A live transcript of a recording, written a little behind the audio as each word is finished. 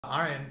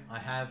Arian, I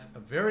have a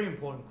very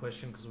important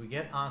question because we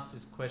get asked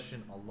this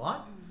question a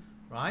lot,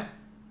 right?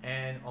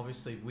 And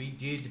obviously we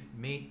did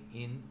meet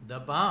in the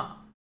bar.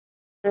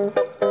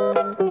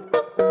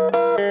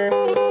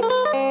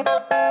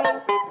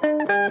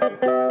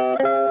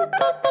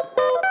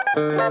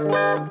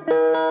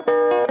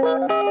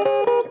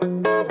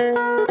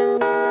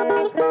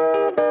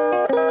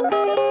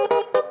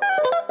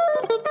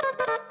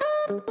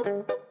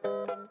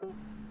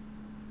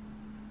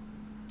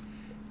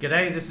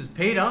 G'day, this is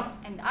Peter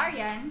And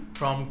Arian.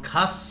 from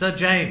Cussa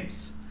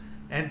James,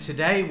 and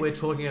today we're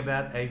talking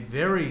about a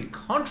very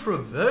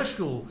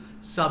controversial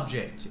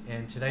subject,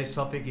 and today's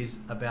topic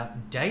is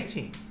about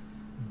dating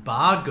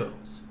bar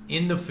girls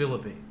in the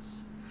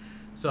Philippines.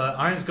 So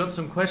Arian's got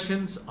some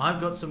questions,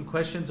 I've got some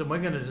questions, and we're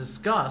going to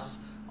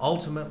discuss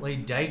ultimately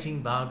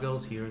dating bar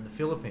girls here in the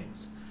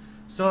Philippines.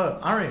 So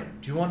Arian,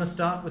 do you want to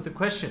start with the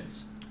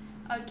questions?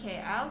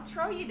 Okay, I'll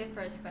throw you the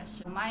first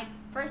question. My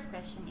first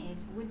question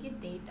is, would you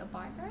date a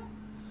bar girl?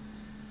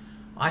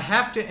 I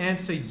have to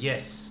answer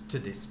yes to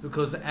this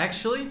because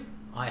actually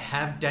I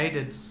have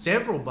dated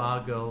several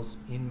bar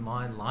girls in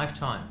my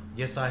lifetime.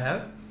 Yes, I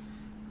have.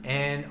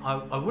 And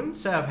I wouldn't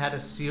say I've had a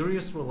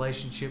serious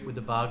relationship with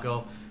a bar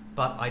girl,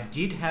 but I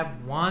did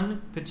have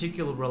one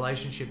particular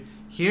relationship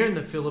here in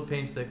the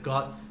Philippines that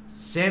got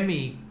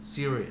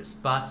semi-serious.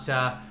 But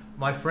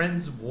my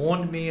friends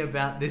warned me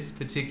about this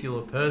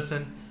particular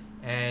person,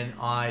 and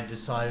I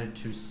decided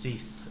to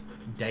cease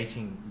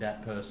dating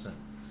that person.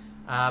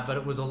 But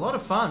it was a lot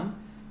of fun,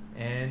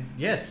 and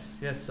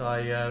yes,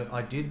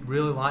 I did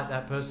really like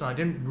that person. I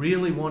didn't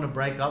really want to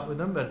break up with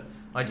them, but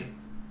I did.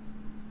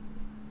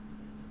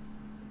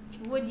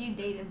 Would you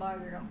date a bar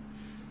girl?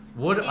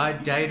 Would I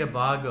date a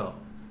bar girl?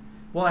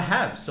 Well, I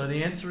have, so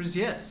the answer is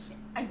yes.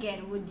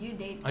 Again, would you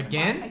date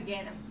Again? A bar?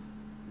 Again.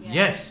 Yeah.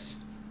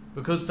 Yes,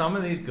 because some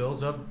of these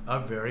girls are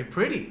very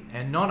pretty,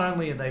 and not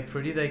only are they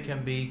pretty, they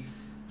can be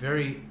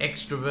very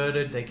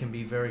extroverted, they can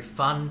be very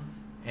fun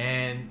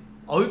and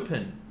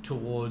open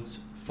towards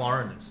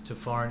foreigners, to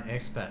foreign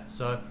expats.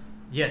 So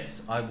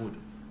yes, I would.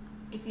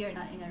 If you're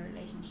not in a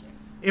relationship.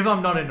 If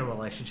I'm not in a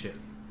relationship.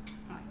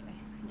 Okay.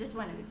 Just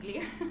want to be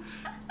clear.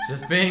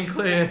 Just being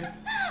clear.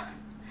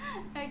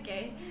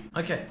 Okay.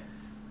 Okay.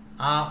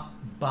 Are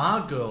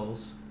bar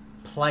girls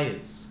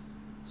players?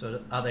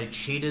 So are they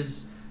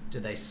cheaters? Do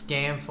they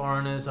scam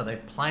foreigners? Are they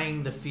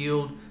playing the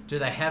field? Do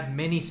they have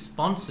many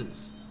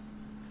sponsors?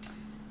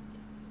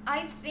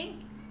 I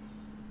think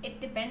it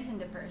depends on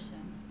the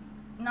person.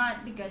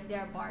 Not because they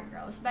are bar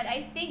girls, but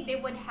I think they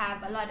would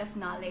have a lot of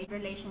knowledge in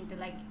relation to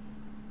like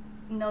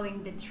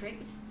knowing the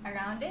tricks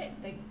around it.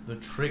 Like The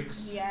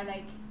tricks. yeah,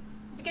 like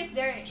because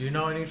they're Do you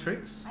know any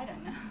tricks? I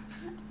don't know.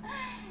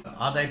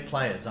 Are they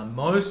players? Are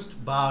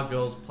most bar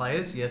girls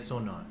players? Yes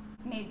or no?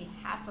 Maybe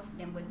half of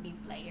them would be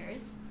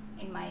players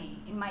in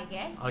my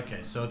guess. Okay,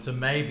 so it's a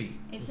maybe.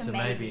 It's a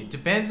maybe. It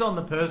depends on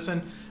the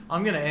person.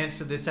 I'm going to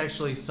answer this.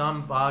 Actually,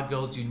 some bar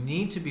girls you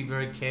need to be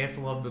very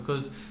careful of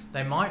because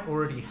they might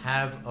already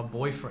have a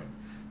boyfriend.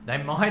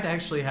 They might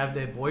actually have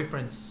their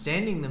boyfriend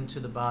sending them to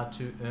the bar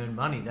to earn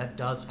money. That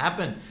does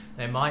happen.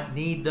 They might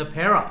need the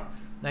pera.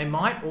 They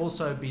might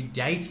also be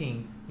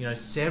dating,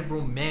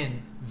 several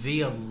men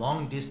via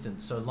long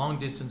distance. So long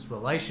distance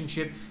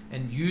relationship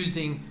and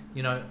using,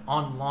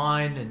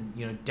 online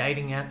and,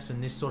 dating apps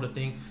and this sort of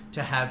thing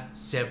to have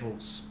several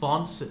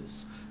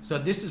sponsors. So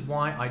this is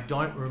why I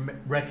don't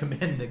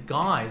recommend that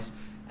guys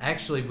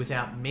actually,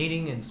 without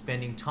meeting and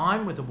spending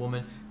time with a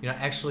woman,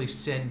 actually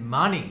send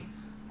money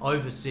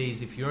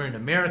overseas. If you're in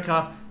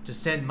America, to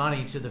send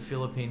money to the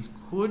Philippines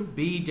could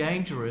be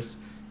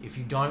dangerous if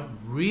you don't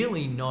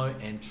really know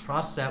and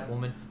trust that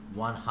woman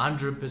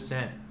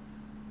 100%.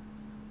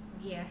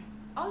 Yeah.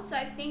 Also,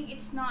 I think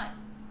it's not.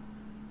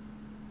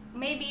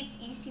 Maybe it's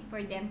easy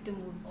for them to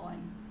move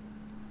on,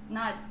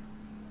 not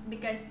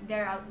because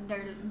they're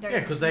Yeah,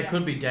 because they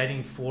could be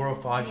dating 4 or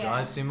 5 Yeah.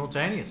 guys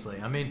simultaneously.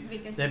 I mean,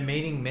 Because- they're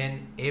meeting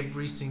men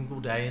every single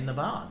day in the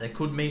bar. They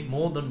could meet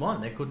more than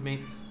one. They could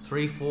meet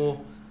 3,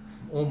 4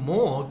 or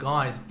more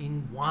guys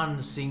in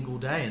one single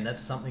day, and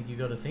that's something you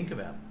got to think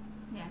about.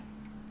 Yeah.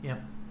 Yeah.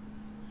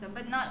 So,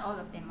 but not all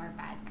of them are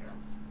bad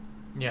girls.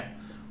 Yeah.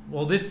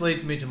 Well, this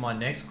leads me to my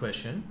next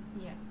question.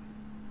 Yeah.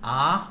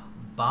 Are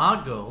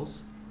bar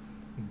girls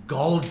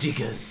gold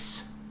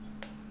diggers?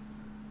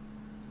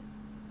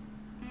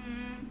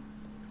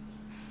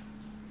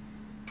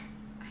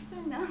 I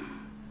don't know.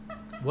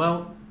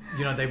 Well,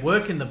 they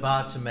work in the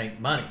bar to make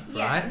money,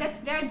 Yeah, right? that's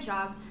their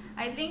job.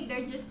 I think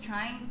they're just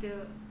trying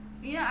to,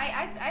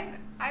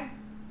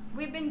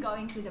 we've been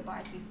going to the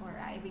bars before,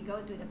 right? We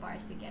go to the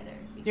bars together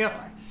before,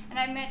 Yep. and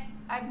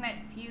I've met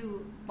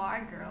few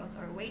bar girls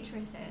or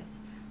waitresses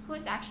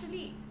who's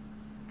actually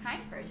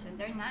kind person.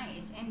 They're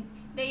nice, and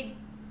they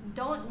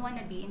don't want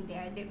to be in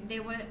there.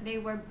 They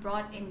were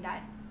brought in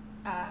that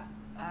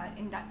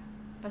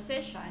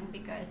position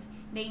because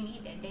they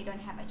need it. They don't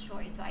have a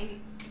choice. So I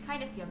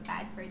kind of feel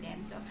bad for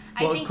them. So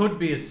I Well, think it could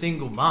be a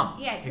single mum.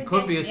 Yeah, it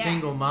could be a yeah.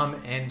 single mum,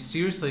 and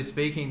seriously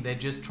speaking, they're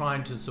just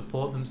trying to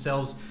support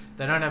themselves.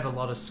 They don't have a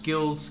lot of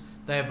skills.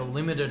 They they have a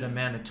limited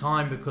amount of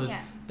time because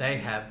they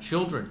have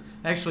children.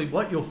 Actually,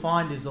 what you'll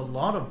find is a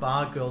lot of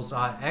bar girls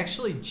are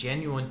actually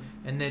genuine,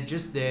 and they're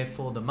just there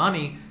for the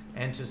money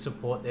and to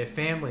support their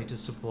family, to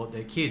support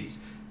their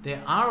kids.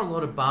 There are a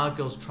lot of bar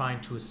girls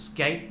trying to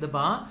escape the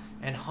bar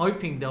and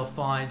hoping they'll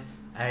find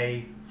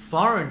a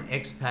foreign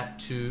expat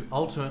to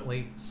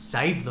ultimately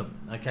save them,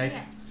 okay?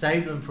 Yeah.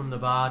 Save them from the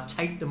bar,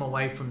 take them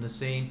away from the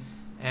scene,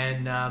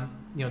 and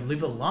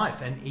live a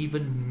life and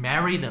even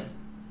marry them.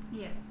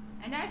 Yeah,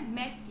 and I've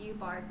met few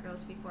bar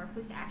girls before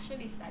who's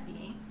actually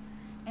studying,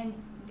 and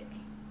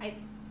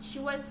she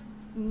was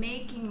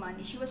making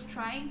money. She was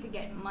trying to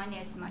get money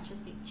as much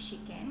as she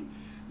can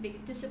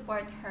to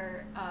support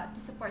her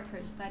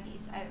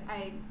studies.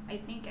 I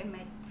think I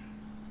met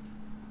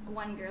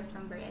one girl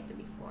from Barreto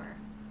before.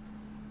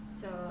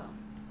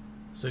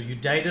 So you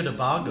dated a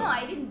bar girl? No,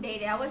 I didn't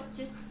date her. I was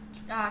just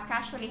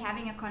casually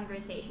having a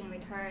conversation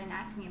with her and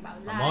asking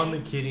about life. I'm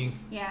only kidding.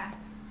 Yeah,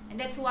 and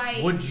that's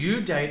why. Would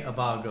you date a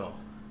bar girl?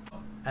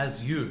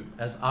 As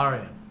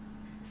Aryan?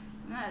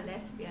 I'm not a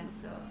lesbian,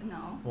 so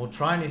no. Well,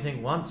 try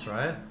anything once,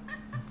 right?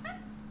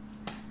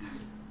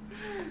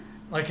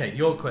 Okay,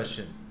 your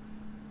question.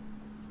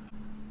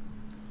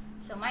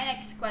 So my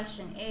next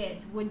question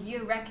is, would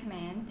you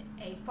recommend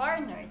a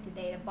foreigner to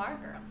date a bar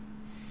girl?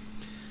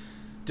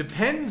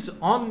 Depends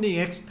on the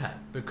expat,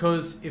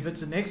 because if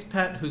it's an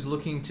expat who's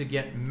looking to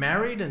get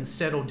married and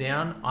settle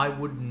down, I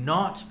would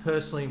not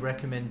personally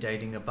recommend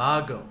dating a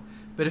bar girl.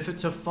 But if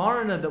it's a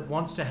foreigner that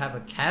wants to have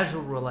a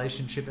casual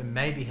relationship and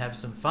maybe have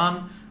some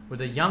fun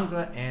with a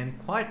younger and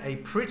quite a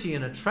pretty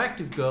and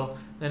attractive girl,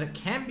 then it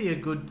can be a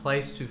good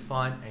place to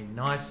find a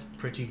nice,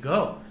 pretty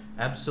girl.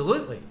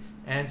 Absolutely.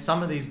 And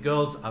some of these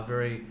girls are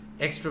very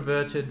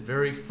extroverted,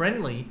 very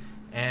friendly,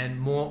 and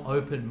more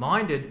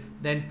open-minded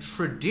than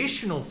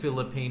traditional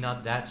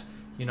Filipina that,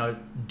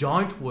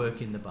 don't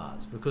work in the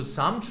bars. Because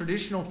some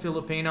traditional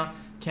Filipina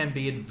can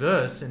be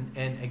adverse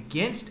and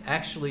against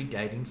actually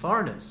dating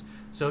foreigners.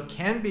 So it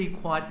can be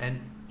quite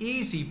an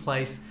easy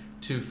place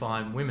to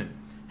find women.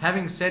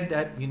 Having said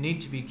that, you need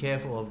to be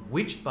careful of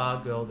which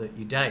bar girl that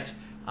you date.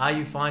 Are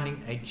you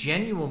finding a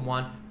genuine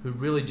one who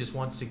really just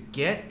wants to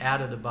get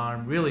out of the bar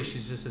and really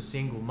she's just a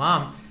single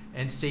mum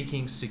and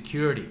seeking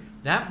security?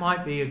 That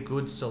might be a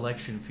good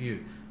selection for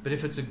you. But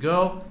if it's a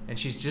girl and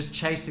she's just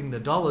chasing the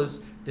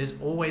dollars, there's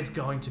always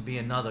going to be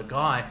another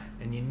guy,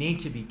 and you need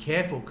to be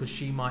careful because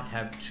she might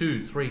have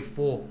 2, 3,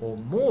 4 or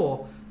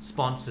more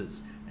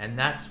sponsors, and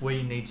that's where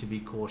you need to be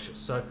cautious.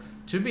 So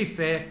to be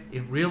fair,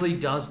 it really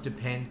does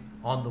depend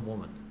on the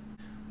woman.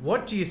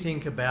 What do you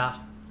think about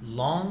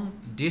long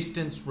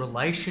distance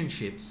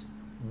relationships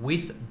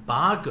with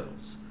bar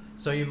girls?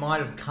 So you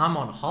might have come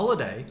on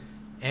holiday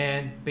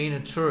and been a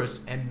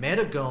tourist and met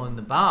a girl in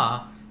the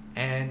bar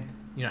and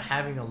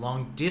having a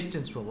long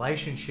distance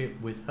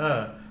relationship with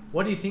her.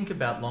 What do you think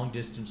about long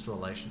distance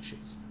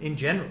relationships in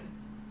general?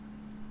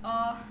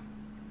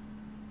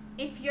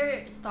 If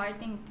you're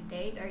starting to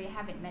date or you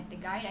haven't met the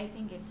guy, I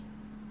think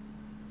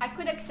I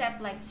could accept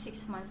like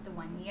 6 months to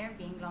 1 year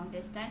being long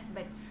distance,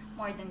 but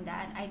more than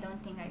that, I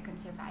don't think I can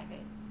survive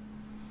it.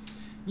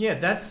 Yeah,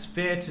 that's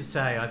fair to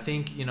say. I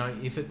think,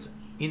 if it's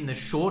in the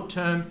short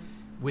term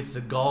with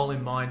the goal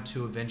in mind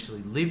to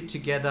eventually live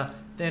together,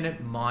 then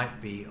it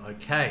might be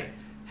okay.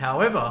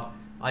 However,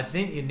 I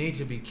think you need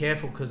to be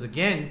careful because,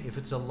 again, if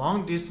it's a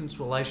long distance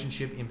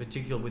relationship, in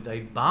particular with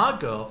a bar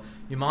girl,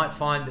 you might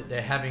find that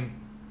they're having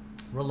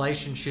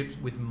relationships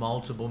with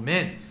multiple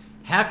men.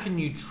 How can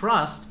you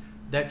trust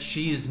that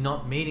she is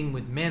not meeting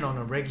with men on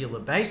a regular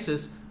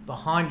basis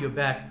behind your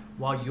back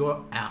while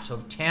you're out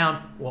of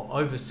town or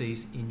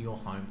overseas in your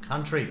home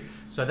country?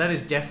 So that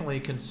is definitely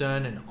a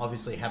concern, and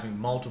obviously having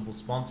multiple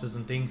sponsors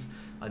and things,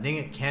 I think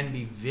it can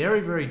be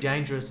very, very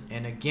dangerous.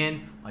 And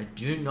again, I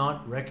do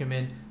not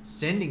recommend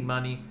sending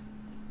money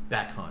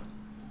back home.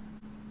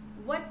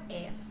 What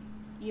if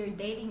you're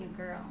dating a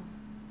girl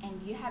and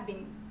you have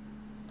been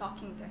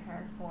talking to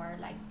her for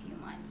like a few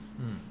months,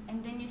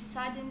 and then you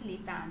suddenly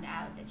found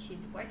out that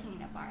she's working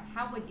in a bar?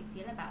 How would you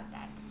feel about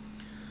that?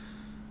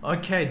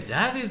 Okay,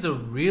 that is a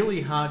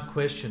really hard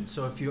question.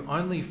 So if you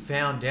only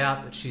found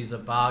out that she's a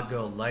bar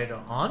girl later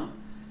on,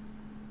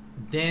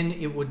 then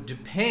it would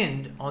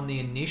depend on the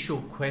initial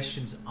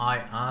questions I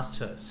asked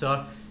her.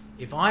 So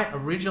if I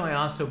originally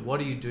asked her, what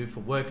do you do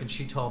for work? And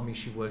she told me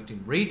she worked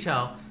in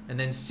retail, and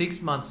then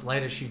 6 months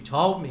later she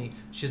told me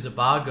she's a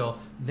bar girl,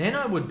 then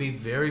I would be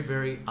very,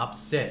 very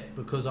upset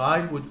because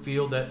I would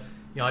feel that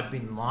I'd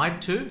been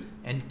lied to,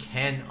 and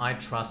can I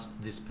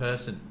trust this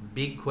person?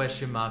 Big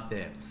question mark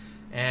there.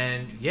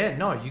 And yeah,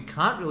 no, you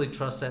can't really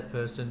trust that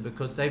person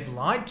because they've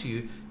lied to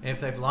you. And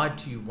if they've lied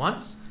to you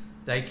once,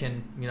 they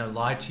can,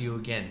 lie to you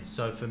again.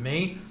 So for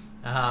me,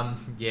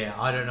 yeah,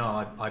 I don't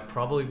know. I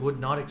probably would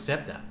not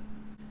accept that.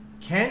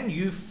 Can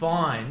you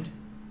find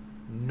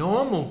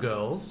normal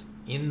girls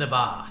in the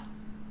bar?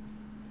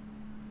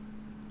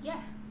 Yeah.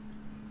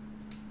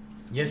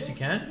 Yes, you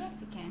can?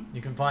 Yes, you can.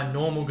 You can find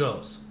normal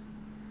girls.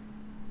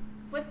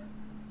 But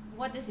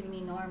what does it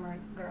mean, normal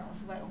girls?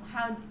 Well,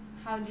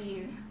 how do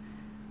you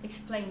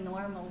explain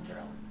normal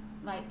girls?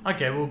 Like,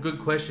 Okay, well, good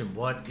question.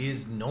 What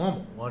is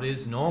normal? What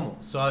is normal?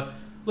 So,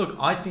 look,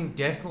 I think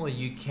definitely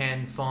you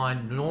can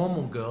find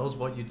normal girls,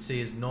 what you'd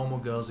see as normal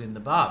girls in the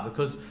bar.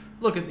 Because,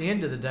 look, at the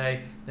end of the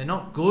day, they're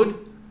not good,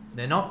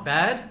 they're not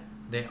bad,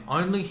 they're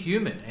only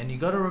human. And you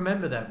got to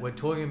remember that. We're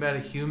talking about a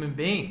human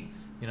being,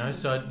 you know,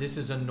 so this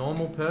is a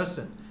normal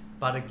person.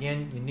 But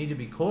again, you need to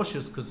be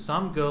cautious because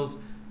some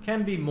girls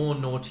can be more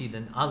naughty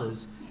than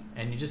others.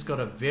 And you just got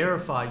to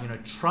verify, you know,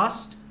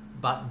 trust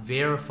but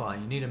verify.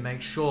 You need to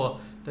make sure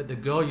that the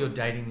girl you're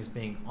dating is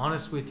being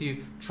honest with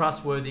you,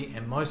 trustworthy,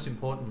 and most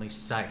importantly,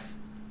 safe.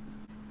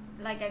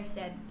 like I've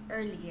said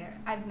earlier,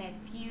 I've met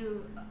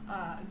few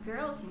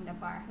girls in the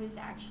bar who's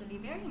actually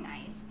very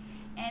nice,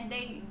 and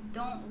they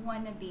don't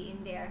want to be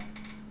in there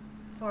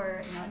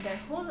for, you know, their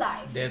whole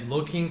life. They're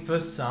looking for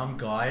some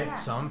guy, Yeah.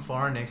 some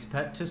foreign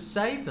expat to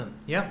save them.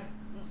 Yep.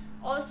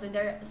 Also,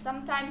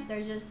 sometimes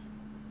they're just,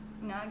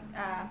 you know,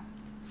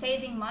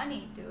 saving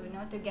money to, you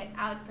know, to get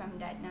out from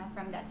that, you know,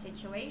 from that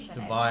situation.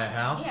 To buy a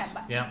house. Yeah,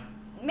 but Yep.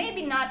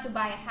 maybe not to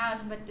buy a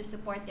house, but to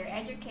support their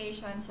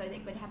education so they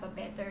could have a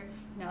better,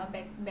 you know,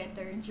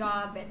 better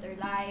job, better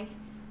life.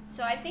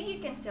 So I think you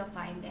can still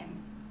find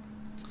them.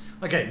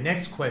 Okay,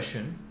 next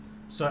question.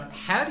 So,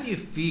 how do you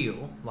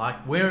feel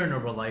like we're in a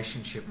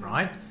relationship,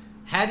 right?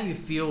 How do you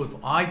feel if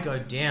I go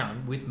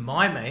down with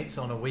my mates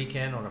on a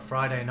weekend, on a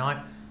Friday night,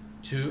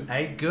 to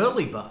a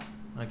girly bar?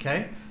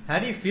 Okay? How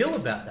do you feel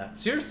about that?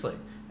 Seriously.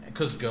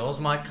 Because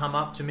girls might come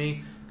up to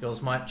me,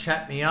 girls might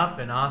chat me up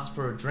and ask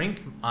for a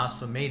drink, ask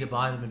for me to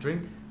buy them a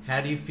drink. How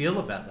do you feel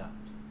about that?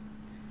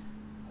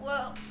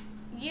 Well,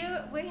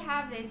 we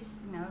have this,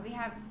 you know, we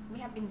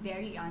have been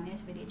very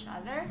honest with each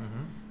other.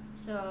 Mm-hmm.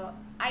 So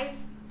I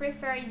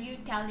prefer you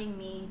telling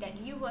me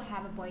that you will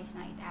have a boys'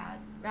 night out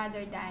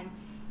rather than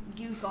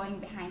you going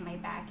behind my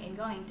back and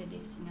going to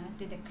this, you know,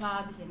 to the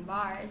clubs and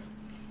bars.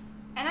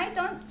 And I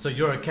don't. So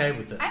you're okay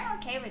with it? I'm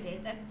okay with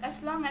it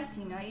as long as,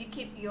 you know, you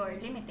keep your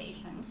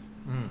limitations.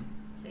 Mm.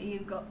 So you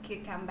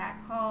come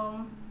back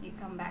home. You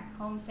come back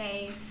home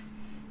safe.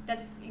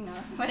 That's, you know,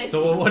 what I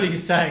So what are you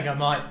saying? I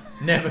might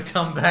never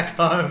come back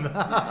home. No,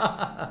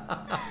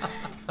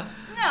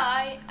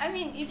 I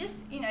mean, you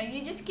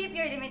just keep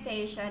your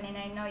limitation, and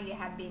I know you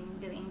have been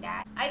doing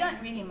that. I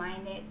don't really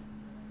mind it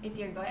if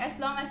you're going, as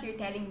long as you're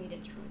telling me the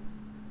truth.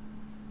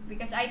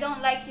 Because I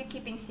don't like you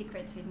keeping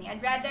secrets with me.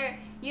 I'd rather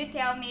you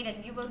tell me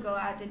that you will go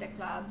out to the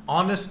clubs.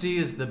 Honesty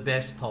is the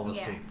best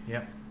policy.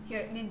 Yep.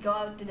 You'd go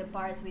out to the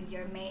bars with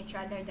your mates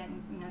rather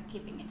than, you know,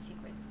 keeping it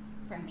secret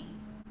from me.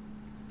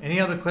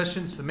 Any other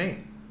questions for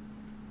me?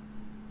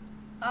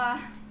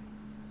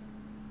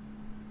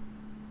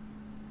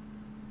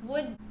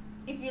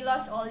 If you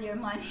lost all your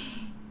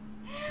money,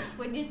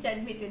 would you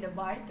send me to the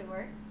bar to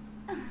work?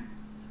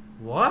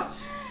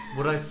 What?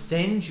 Would I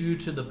send you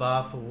to the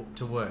bar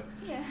to work?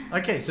 Yeah.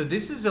 Okay, so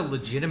this is a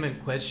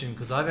legitimate question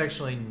because I've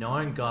actually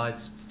known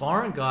guys,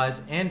 foreign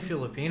guys and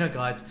Filipino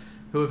guys,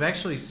 who have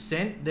actually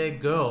sent their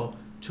girl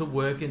to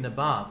work in the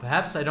bar.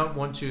 Perhaps they don't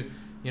want to,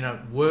 you know,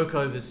 work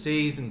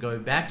overseas and go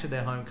back to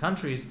their home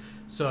countries.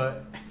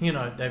 So, you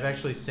know, they've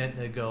actually sent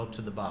their girl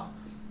to the bar.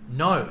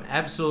 No,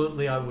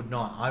 absolutely I would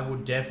not. I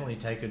would definitely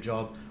take a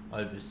job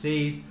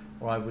overseas,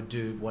 or I would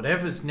do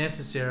whatever's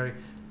necessary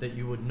that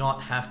you would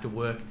not have to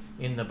work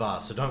in the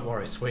bar. So don't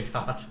worry,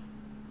 sweetheart.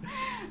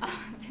 I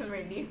feel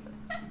relief.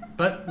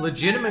 But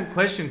legitimate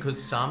question,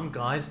 because some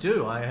guys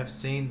do. I have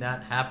seen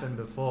that happen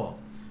before.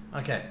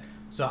 Okay,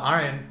 so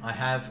Aryan, I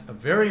have a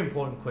very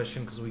important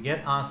question because we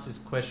get asked this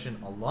question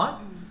a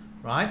lot,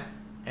 right?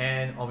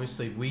 And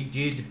obviously we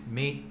did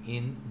meet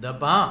in the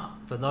bar.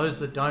 For those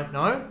that don't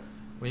know,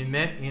 we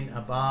met in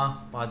a bar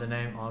by the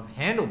name of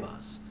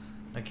Handlebars.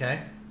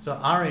 Okay, so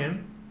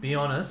Aryan, be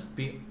honest,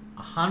 be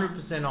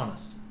 100%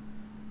 honest.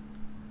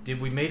 Did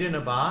we meet in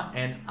a bar,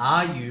 and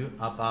are you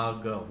a bar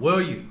girl?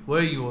 Were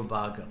you a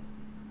bar girl?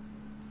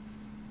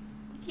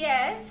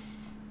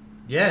 Yes.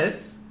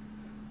 Yes.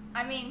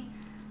 I mean,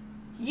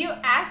 you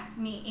asked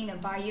me in a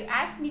bar. You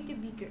asked me to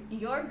be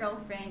your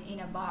girlfriend in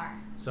a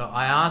bar. So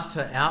I asked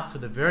her out for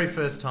the very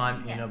first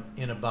time Yeah.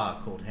 in a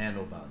bar called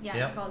Handlebars. Yeah,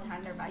 Yep. called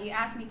Handlebar. You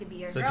asked me to be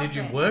your So girlfriend.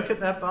 did you work at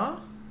that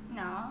bar?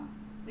 No.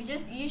 We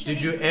just usually...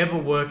 Did you ever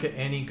work at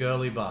any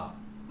girly bar?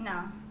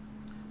 No.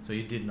 So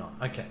you did not.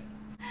 Okay.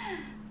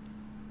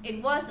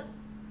 It was...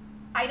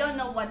 I don't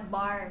know what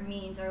bar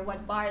means or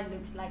what bar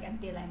looks like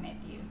until I met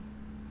you.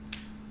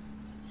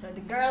 So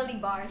the girly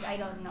bars, I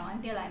don't know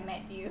until I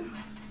met you.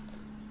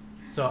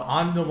 So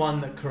I'm the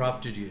one that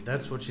corrupted you.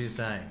 That's what she's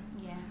saying.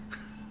 Yeah.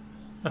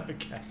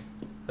 Okay.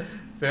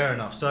 Fair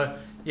enough. So,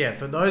 yeah,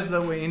 for those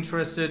that were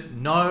interested,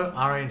 no,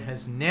 Aryan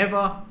has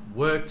never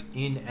worked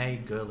in a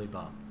girly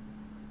bar.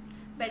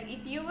 But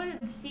if you will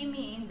see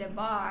me in the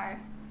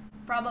bar,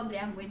 probably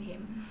I'm with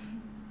him.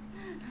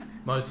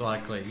 Most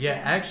likely.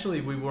 Yeah,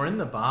 actually, we were in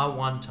the bar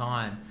one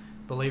time,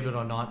 believe it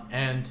or not,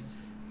 and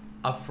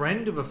a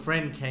friend of a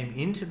friend came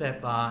into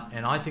that bar,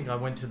 and I think I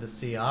went to the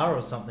CR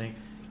or something,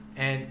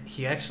 and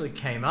he actually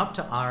came up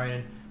to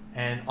Aryan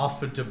and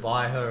offered to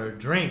buy her a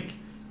drink.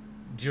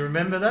 Do you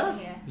remember that?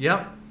 Yeah.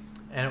 Yep.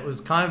 And it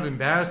was kind of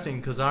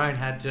embarrassing because Aryan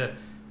had to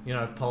you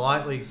know,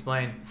 politely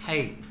explain,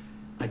 hey,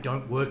 I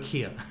don't work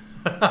here.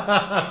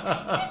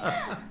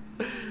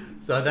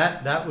 So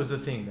that was the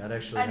thing that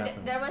actually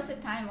happened. There was a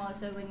time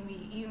also when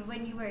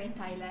when you were in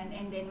Thailand,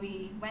 and then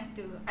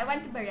I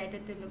went to Barreto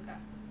to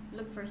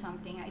look for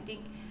something. I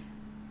think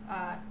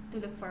to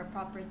look for a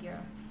property,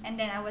 and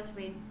then I was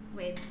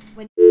with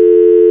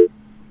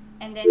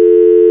and then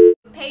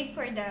paid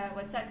for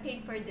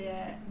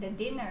the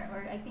dinner,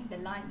 or I think the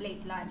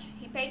late lunch.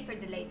 He paid for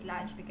the late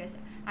lunch because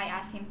I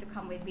asked him to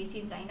come with me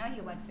since I know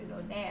he wants to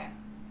go there.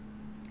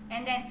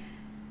 And then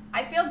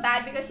I feel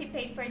bad because he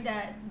paid for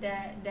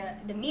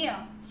the meal.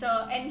 So,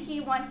 and he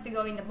wants to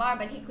go in the bar,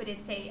 but he couldn't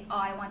say, oh,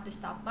 I want to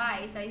stop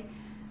by. So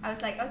I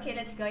was like, okay,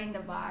 let's go in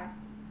the bar.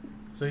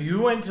 So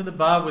you went to the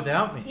bar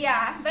without me?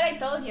 Yeah, but I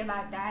told you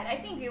about that. I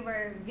think we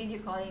were video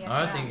calling as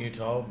well. I think you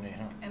told me,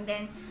 huh? And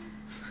then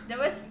there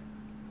was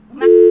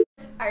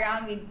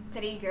around with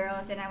 3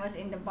 girls, and I was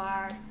in the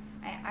bar.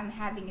 I'm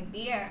having a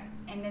beer,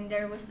 and then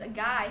there was a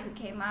guy who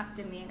came up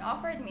to me and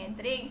offered me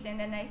drinks, and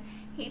then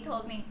he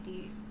told me,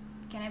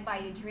 can I buy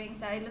you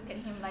drinks? I look at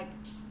him like,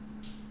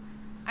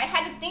 I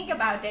had to think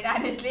about it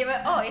honestly,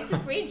 but oh, it's a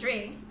free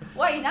drinks.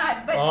 Why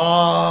not? But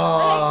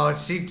like,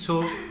 she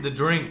took the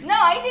drink. No,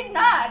 I did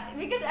not,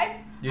 because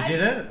You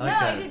didn't? No,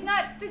 I did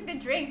not took the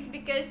drinks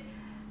because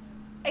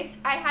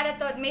I had a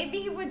thought maybe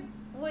he would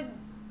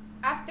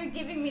after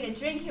giving me the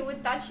drink he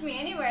would touch me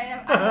anywhere,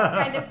 and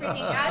I'm kind of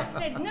freaking out. I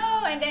said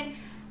no, and then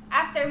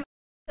after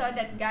so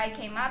that guy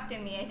came up to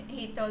me,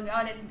 he told me,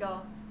 oh, let's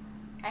go.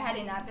 I had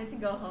enough. Let's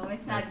go home.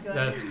 It's not good.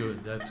 That's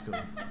good. That's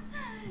good.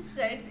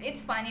 So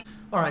it's funny.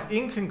 All right.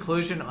 In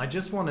conclusion, I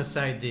just want to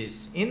say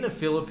this: in the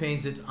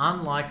Philippines, it's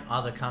unlike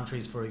other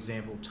countries. For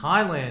example,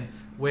 Thailand,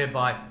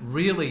 whereby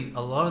really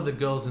a lot of the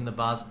girls in the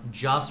bars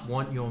just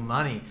want your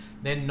money.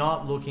 They're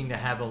not looking to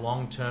have a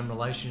long-term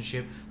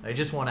relationship. They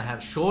just want to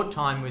have short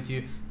time with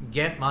you,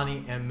 get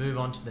money, and move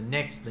on to the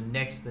next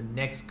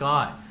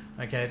guy.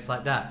 Okay, it's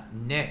like that.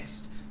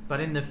 Next. But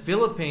in the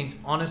Philippines,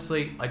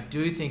 honestly, I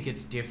do think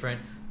it's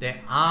different.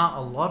 There are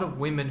a lot of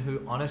women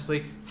who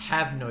honestly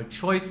have no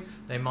choice.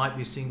 They might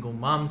be single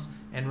mums.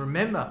 And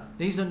remember,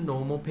 these are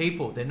normal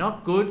people. They're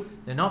not good,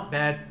 they're not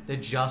bad, they're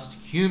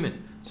just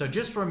human. So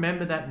just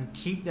remember that and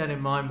keep that in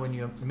mind when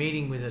you're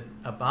meeting with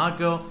a bar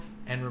girl.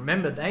 And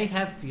remember, they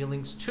have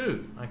feelings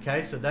too.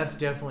 Okay, so that's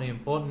definitely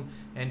important,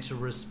 and to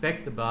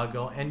respect the bar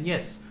girl. And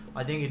yes,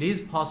 I think it is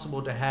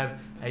possible to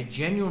have a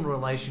genuine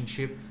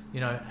relationship,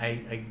 you know,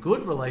 a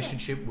good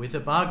relationship with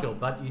a bar girl,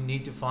 but you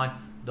need to find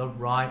the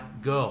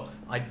right girl.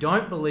 I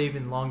don't believe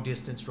in long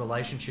distance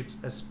relationships,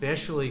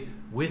 especially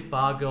with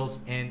bar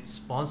girls and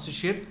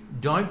sponsorship.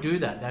 Don't do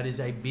that. That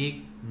is a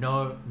big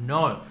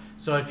no.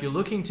 So if you're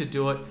looking to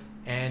do it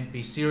and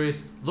be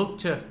serious, look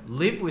to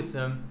live with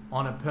them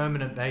on a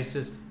permanent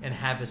basis and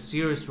have a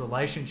serious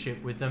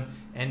relationship with them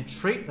and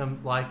treat them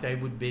like they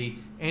would be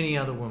any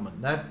other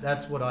woman.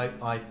 That's what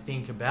I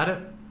think about it.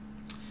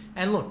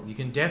 And look, you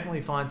can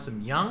definitely find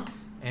some young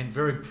and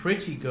very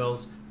pretty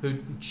girls who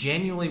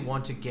genuinely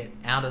want to get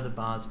out of the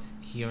bars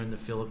here in the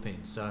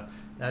Philippines. So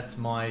that's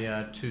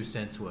my 2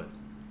 cents worth.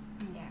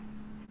 Yeah.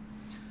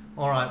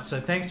 All right,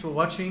 so thanks for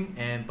watching,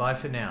 and bye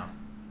for now.